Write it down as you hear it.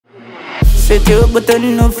Set you up but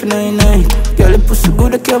enough for night. Girl, your pussy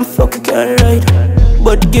good, I can't fuck, I can't ride.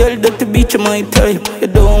 But girl, that the beach of my type. You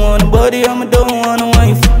don't want a body, I don't want a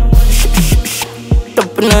wife.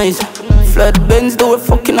 Top and nice. Flat Benz, do it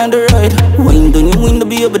fucking on the ride. Wind on your window,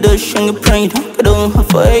 be able to shine your pride. You don't have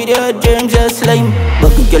to hide your germs, just slime.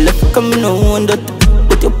 But girl, if you come, no one that.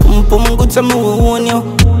 But your pum pum good, some on you.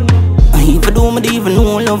 I even do, I even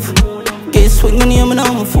know love. Get swinging here, man,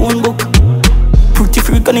 on my phone book. Pretty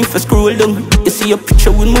freak and if I scroll down, you see a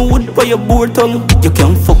picture with my wood by your board tongue. You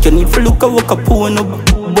can't fuck, you need to look at walk up on up.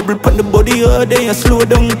 Bubble pan the body all day and slow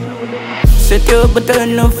down. Set you up but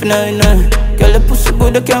turn off for night. Girl, your pussy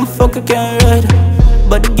good, I can't fuck, I can't ride.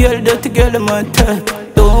 But the girl, dirty girl, I'm my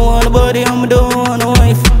type. Don't want a body, I don't want a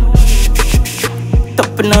wife.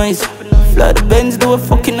 Top and nice. Flat Benz, do a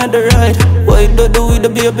fucking on the ride. Why do the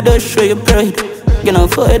baby, that show your pride. You know,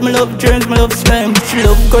 fight, my love germs, my love slime. She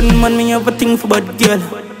love gunman, me have a thing for bad girl.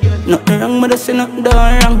 Nothing wrong, but I say nothing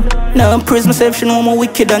wrong. Now I praise myself, she know I'm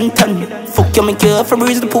wicked and tan. Fuck you, make you off, I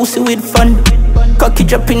breeze the pussy with fun. Cocky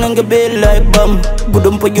dropping on your bed like bomb. Good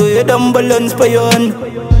on for you, head and balance for your hand.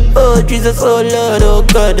 Oh Jesus, oh Lord, oh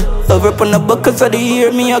God. Over up on the buckets of the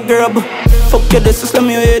ear, me a grab. Fuck you, this is slam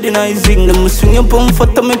your head in I zing. Them swing your pump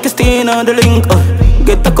foot to make you stay in on the link.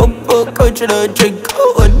 Get a cup, coach, and a drink.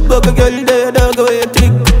 Oh, what bug a girl there, dog, away a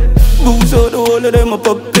tick. Booze out the whole of them a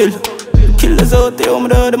pop pill. Killers out there, I'm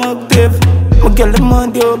the them active. My girl, them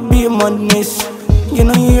on there, be a madness. You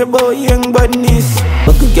know you hear about young badness.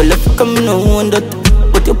 But a girl, if you come, no one that.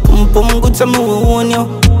 But your pum pum good, some own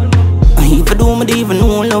you. I even do, I even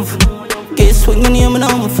know love. Get swinging here, man,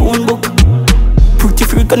 on my phone book. Pretty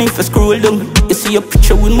freak and if I scroll down, you see a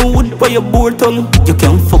picture with my wood by your board tongue. You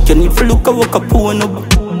can't fuck, you need to look at walk up on up.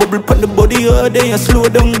 Bubble pan the body all day and slow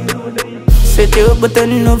down. Set you up but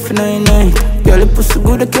enough for night. Girl, your pussy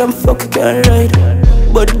good, I can't fuck, I can't ride.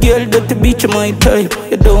 But girl, that the beach of my type.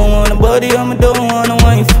 You don't want a body, I don't want a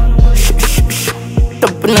wife.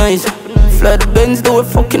 Top and nice. Flat Benz, do it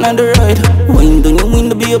fucking on the ride. Wind on your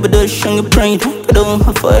window, be able to shine your pride. You don't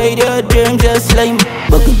have to hide your germs, just slime.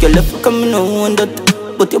 But girl, if you come, no one that.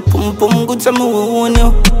 But your pum pum good, some own you.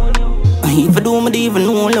 I even do, I even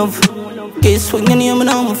know love. Get swinging here, man,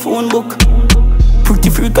 on my phone book. Pretty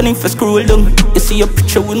freak and if I scroll down, you see a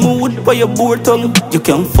picture with my wood by your board tongue. You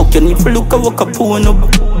can't fuck, you need to look at walk up on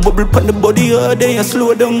up. Bubble pan the body all day and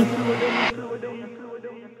slow down.